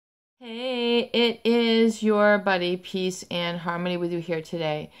Hey, it is your buddy Peace and Harmony with you here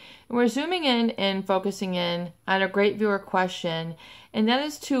today. And we're zooming in and focusing in on a great viewer question, and that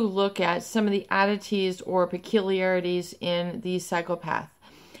is to look at some of the oddities or peculiarities in the psychopath.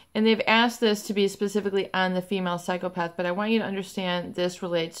 And they've asked this to be specifically on the female psychopath, but I want you to understand this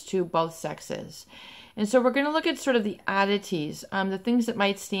relates to both sexes. And so we're going to look at sort of the oddities, the things that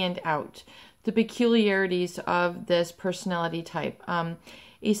might stand out, the peculiarities of this personality type.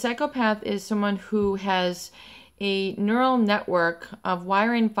 A psychopath is someone who has a neural network of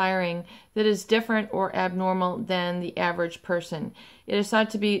wiring firing that is different or abnormal than the average person. It is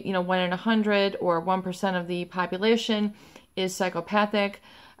thought to be, 1 in 100 or 1% of the population is psychopathic.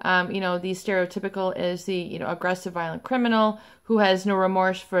 The stereotypical is the, aggressive, violent criminal who has no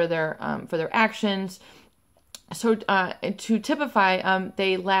remorse for their actions. So to typify,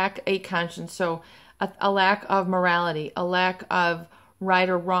 they lack a conscience. So a lack of morality, a lack of right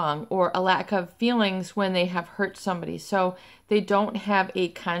or wrong, or a lack of feelings when they have hurt somebody. So they don't have a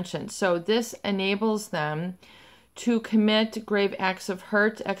conscience. So this enables them to commit grave acts of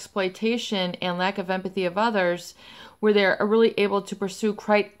hurt, exploitation, and lack of empathy of others, where they're really able to pursue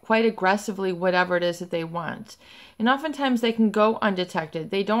quite aggressively whatever it is that they want. And oftentimes they can go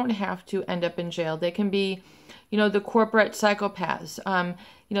undetected. They don't have to end up in jail. They can be, the corporate psychopaths.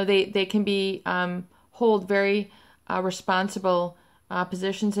 They can be hold very responsible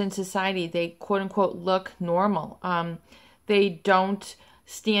positions in society. They quote unquote look normal. They don't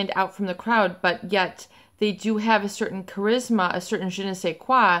stand out from the crowd, but yet they do have a certain charisma, a certain je ne sais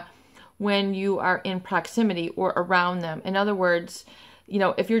quoi when you are in proximity or around them. In other words,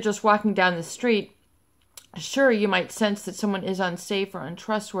 if you're just walking down the street, sure, you might sense that someone is unsafe or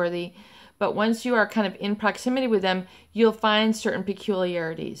untrustworthy, but once you are kind of in proximity with them, you'll find certain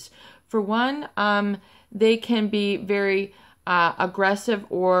peculiarities. For one, they can be very aggressive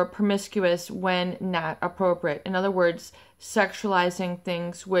or promiscuous when not appropriate. In other words, sexualizing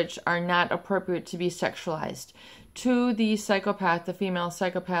things which are not appropriate to be sexualized. To the psychopath, the female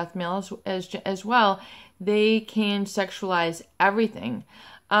psychopath, male as well, they can sexualize everything.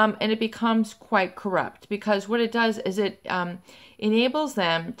 And it becomes quite corrupt because what it does is it enables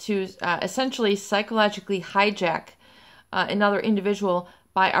them to essentially psychologically hijack another individual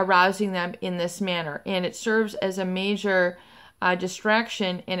by arousing them in this manner. And it serves as a major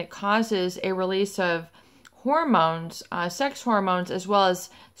distraction, and it causes a release of hormones, sex hormones, as well as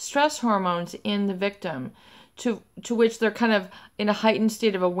stress hormones in the victim, to which they're kind of in a heightened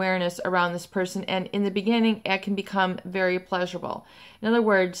state of awareness around this person. And in the beginning, it can become very pleasurable. In other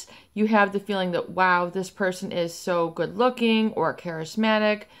words, you have the feeling that, wow, this person is so good looking or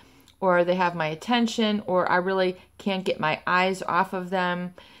charismatic, or they have my attention, or I really can't get my eyes off of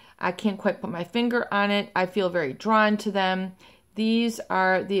them. I can't quite put my finger on it. I feel very drawn to them. These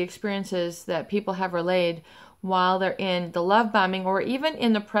are the experiences that people have relayed while they're in the love bombing or even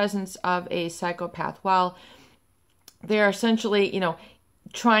in the presence of a psychopath, while they're essentially,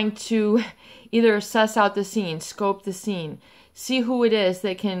 trying to either suss out the scene, scope the scene, see who it is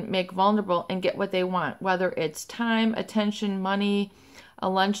they can make vulnerable and get what they want, whether it's time, attention, money, a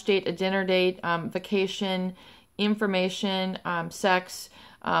lunch date, a dinner date, vacation, information, sex,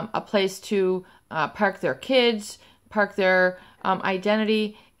 a place to park their kids, park their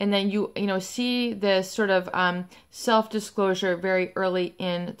identity, and then you see this sort of self-disclosure very early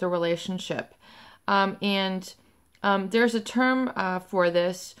in the relationship. And there's a term for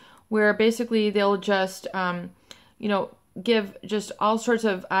this where basically they'll just give just all sorts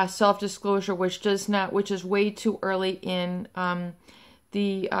of self-disclosure, which is way too early in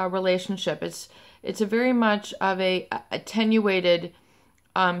the relationship. It's a very much of a attenuated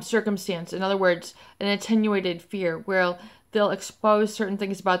circumstance. In other words, an attenuated fear where they'll expose certain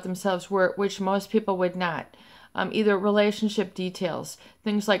things about themselves which most people would not. Either relationship details,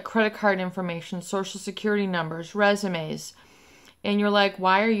 things like credit card information, social security numbers, resumes. And you're like,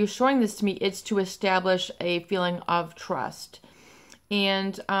 why are you showing this to me? It's to establish a feeling of trust.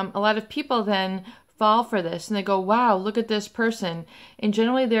 And a lot of people then fall for this and they go, wow, look at this person. And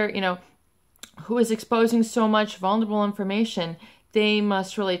generally they're, who is exposing so much vulnerable information, they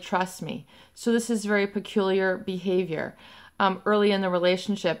must really trust me. So this is very peculiar behavior early in the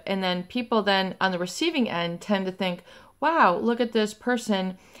relationship. And then people then on the receiving end tend to think, wow, look at this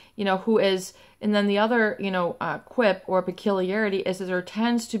person, who is, and then the other, quip or peculiarity is that there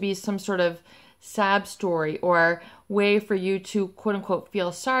tends to be some sort of sad story or way for you to quote unquote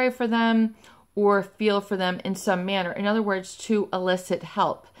feel sorry for them or feel for them in some manner. In other words, to elicit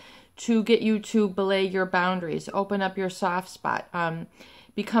help, to get you to belay your boundaries, open up your soft spot.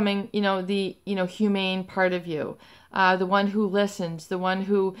 becoming, the, humane part of you, the one who listens, the one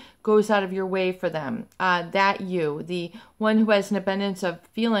who goes out of your way for them, that you, the one who has an abundance of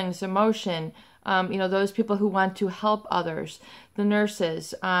feelings, emotion, those people who want to help others, the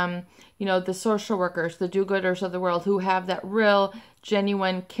nurses, the social workers, the do-gooders of the world who have that real,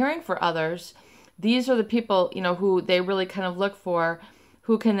 genuine caring for others. These are the people, who they really kind of look for,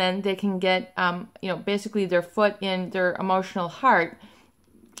 who they can get, basically their foot in their emotional heart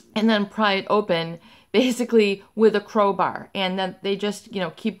and then pry it open basically with a crowbar. And then they just,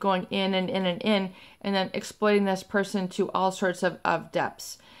 keep going in and in and in, and then exploiting this person to all sorts of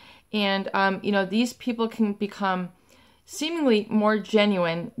depths. And, these people can become seemingly more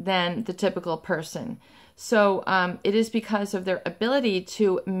genuine than the typical person. So it is because of their ability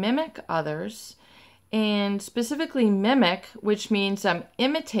to mimic others, and specifically mimic, which means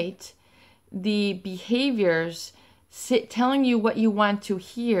imitate the behaviors, telling you what you want to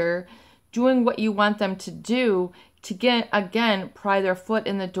hear, doing what you want them to do, to get, again, pry their foot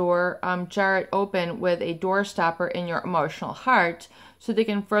in the door, jar it open with a door stopper in your emotional heart, so they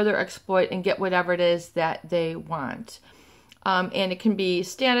can further exploit and get whatever it is that they want. And it can be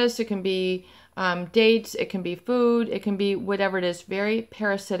status, it can be dates, it can be food, it can be whatever it is, very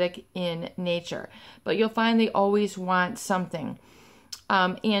parasitic in nature. But you'll find they always want something.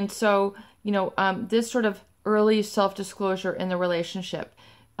 And so, this sort of early self-disclosure in the relationship,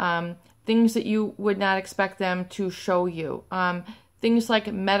 things that you would not expect them to show you, things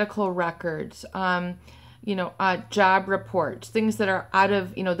like medical records, job reports, things that are out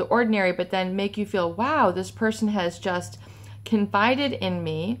of, the ordinary, but then make you feel, wow, this person has just confided in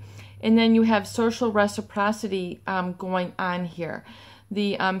me. And then you have social reciprocity going on here.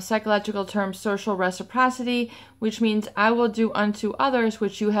 The psychological term social reciprocity, which means I will do unto others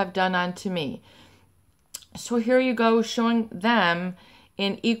which you have done unto me. So here you go, showing them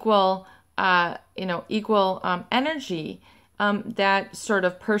in equal energy, that sort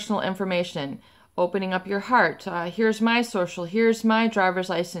of personal information, opening up your heart. Here's my social, here's my driver's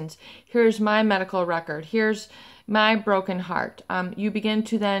license, here's my medical record, here's my broken heart. You begin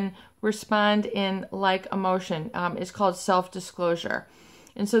to then respond in like emotion. It's called self-disclosure.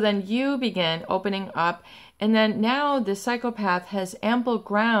 And so then you begin opening up, and then now the psychopath has ample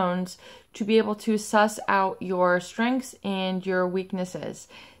grounds to be able to suss out your strengths and your weaknesses,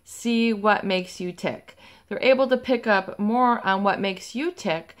 see what makes you tick. They're able to pick up more on what makes you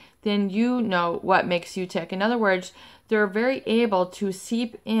tick than you know what makes you tick. In other words, they're very able to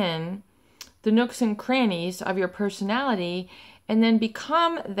seep in the nooks and crannies of your personality and then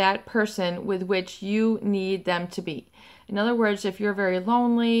become that person with which you need them to be. In other words, if you're very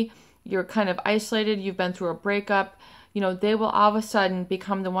lonely, you're kind of isolated, you've been through a breakup, they will all of a sudden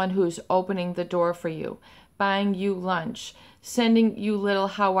become the one who's opening the door for you, buying you lunch, sending you little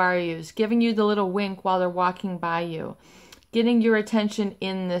how are yous, giving you the little wink while they're walking by you, getting your attention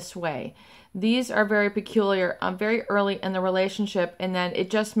in this way. These are very peculiar, very early in the relationship, and then it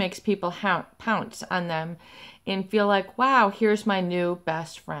just makes people pounce on them and feel like, wow, here's my new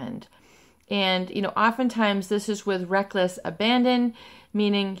best friend. And, oftentimes this is with reckless abandon,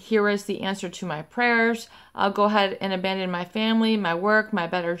 meaning here is the answer to my prayers. I'll go ahead and abandon my family, my work, my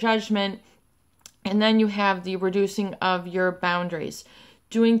better judgment. And then you have the reducing of your boundaries,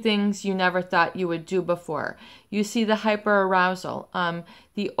 doing things you never thought you would do before. You see the hyperarousal,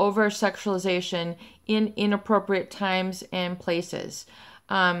 the over-sexualization in inappropriate times and places,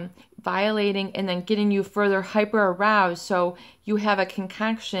 violating and then getting you further hyper-aroused. So you have a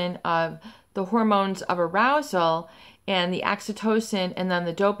concoction of the hormones of arousal and the oxytocin and then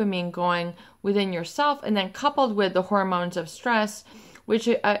the dopamine going within yourself, and then coupled with the hormones of stress, which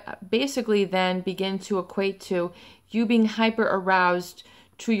basically then begin to equate to you being hyper-aroused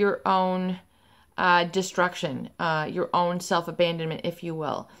to your own destruction, your own self-abandonment, if you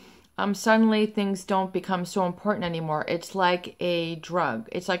will. Suddenly things don't become so important anymore. It's like a drug.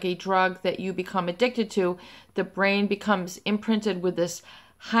 It's like a drug that you become addicted to. The brain becomes imprinted with this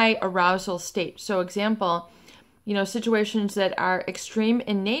high arousal state. So example, situations that are extreme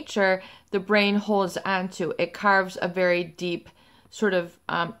in nature, the brain holds onto. It carves a very deep sort of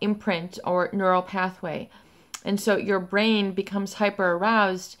imprint or neural pathway. And so your brain becomes hyper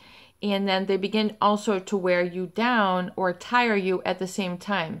aroused, and then they begin also to wear you down or tire you at the same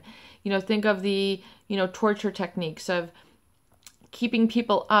time. Think of the, torture techniques of keeping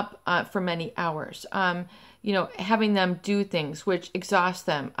people up for many hours, having them do things which exhaust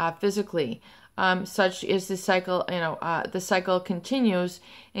them physically, such is the cycle, the cycle continues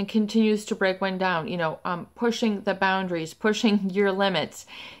and continues to break one down, pushing the boundaries, pushing your limits.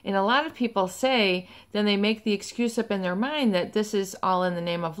 And a lot of people say, then they make the excuse up in their mind that this is all in the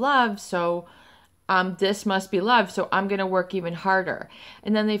name of love, so this must be love, so I'm going to work even harder.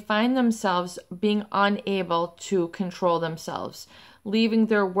 And then they find themselves being unable to control themselves, leaving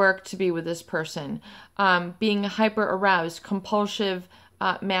their work to be with this person, being hyper aroused, compulsive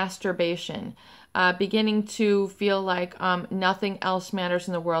masturbation, beginning to feel like nothing else matters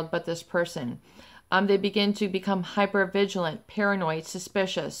in the world but this person. They begin to become hyper vigilant, paranoid,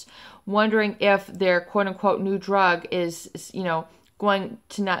 suspicious, wondering if their quote unquote new drug is, going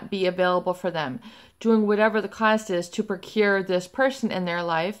to not be available for them, doing whatever the cost is to procure this person in their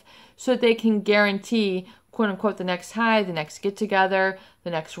life so that they can guarantee, quote unquote, the next high, the next get together, the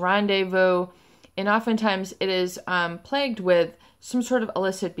next rendezvous. And oftentimes it is plagued with some sort of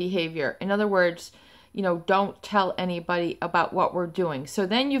illicit behavior. In other words, don't tell anybody about what we're doing. So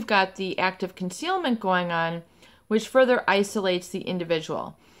then you've got the active concealment going on, which further isolates the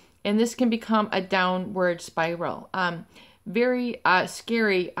individual. And this can become a downward spiral. Very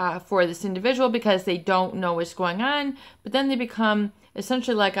scary for this individual because they don't know what's going on, but then they become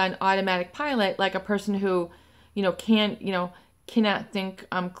essentially like an automatic pilot, like a person who, cannot think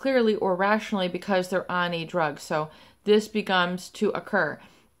clearly or rationally because they're on a drug. So this becomes to occur.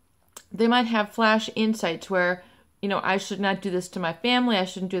 They might have flash insights where, I should not do this to my family, I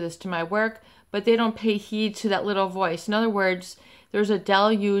shouldn't do this to my work, but they don't pay heed to that little voice. In other words, there's a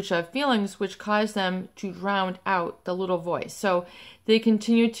deluge of feelings which cause them to drown out the little voice. So they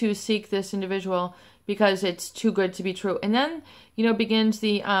continue to seek this individual because it's too good to be true. And then, begins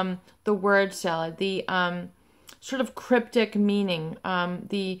the word salad, the sort of cryptic meaning,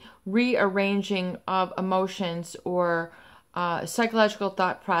 the rearranging of emotions or psychological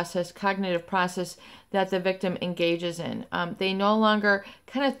thought process, cognitive process that the victim engages in. They no longer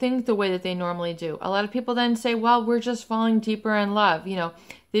kind of think the way that they normally do. A lot of people then say, well, we're just falling deeper in love.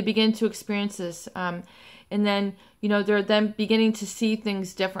 They begin to experience this. And then, they're then beginning to see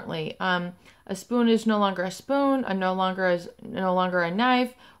things differently. A spoon is no longer a spoon, no longer a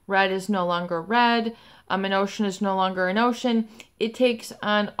knife. Red is no longer red. An ocean is no longer an ocean. It takes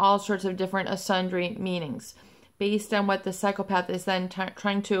on all sorts of different sundry meanings based on what the psychopath is then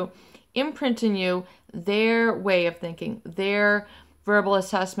trying to imprint in you, their way of thinking, their verbal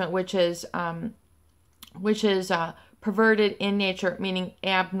assessment, which is perverted in nature, meaning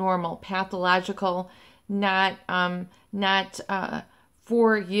abnormal, pathological, not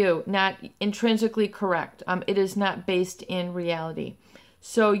for you, not intrinsically correct. It is not based in reality.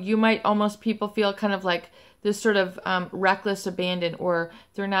 So you might people feel kind of like this sort of reckless abandon, or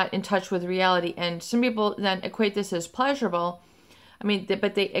they're not in touch with reality. And some people then equate this as pleasurable.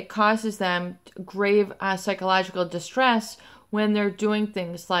 It causes them grave psychological distress when they're doing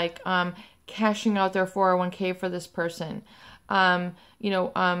things like cashing out their 401k for this person,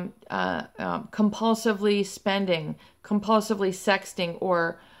 compulsively spending, compulsively sexting,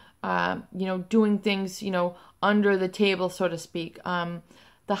 or doing things under the table, so to speak.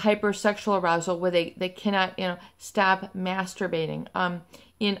 The hypersexual arousal where they cannot stop masturbating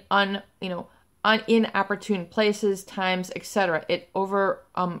in inopportune places, times, etc. It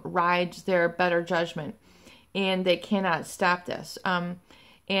overrides their better judgment, and they cannot stop this. And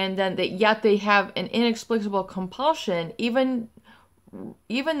then yet they have an inexplicable compulsion, even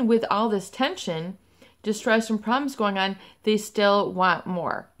with all this tension, distress, and problems going on. They still want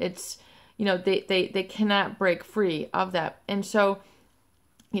more. It's they cannot break free of that, and so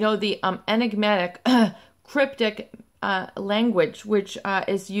the enigmatic, cryptic language which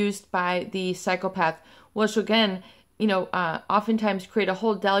is used by the psychopath, which again, oftentimes create a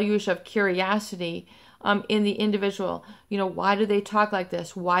whole deluge of curiosity in the individual. Why do they talk like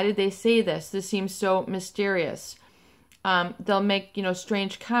this? Why did they say this? This seems so mysterious. They'll make,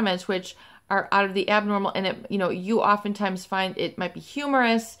 strange comments which are out of the abnormal, and you oftentimes find it might be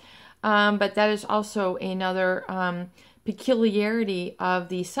humorous, but that is also another peculiarity of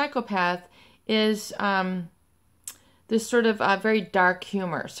the psychopath is this sort of very dark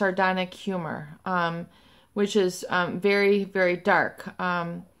humor, sardonic humor, which is very, very dark.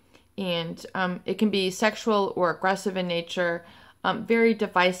 And it can be sexual or aggressive in nature, very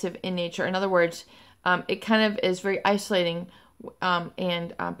divisive in nature. In other words, it kind of is very isolating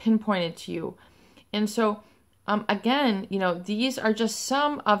and pinpointed to you. And so, again, these are just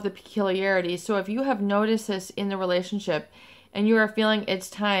some of the peculiarities. So if you have noticed this in the relationship and you are feeling it's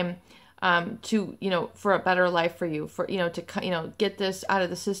time to, for a better life for you, to get this out of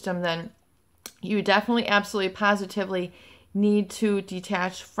the system, then you definitely, absolutely, positively need to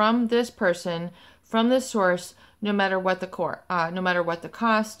detach from this person, from this source, no matter what the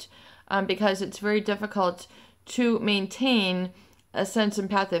cost, because it's very difficult to maintain a sense and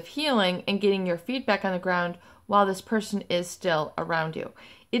path of healing and getting your feet back on the ground while this person is still around you.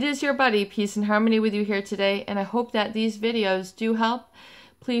 It is your buddy, Peace and Harmony, with you here today, and I hope that these videos do help.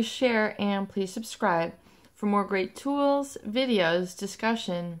 Please share and please subscribe for more great tools, videos,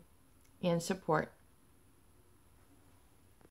 discussion, and support.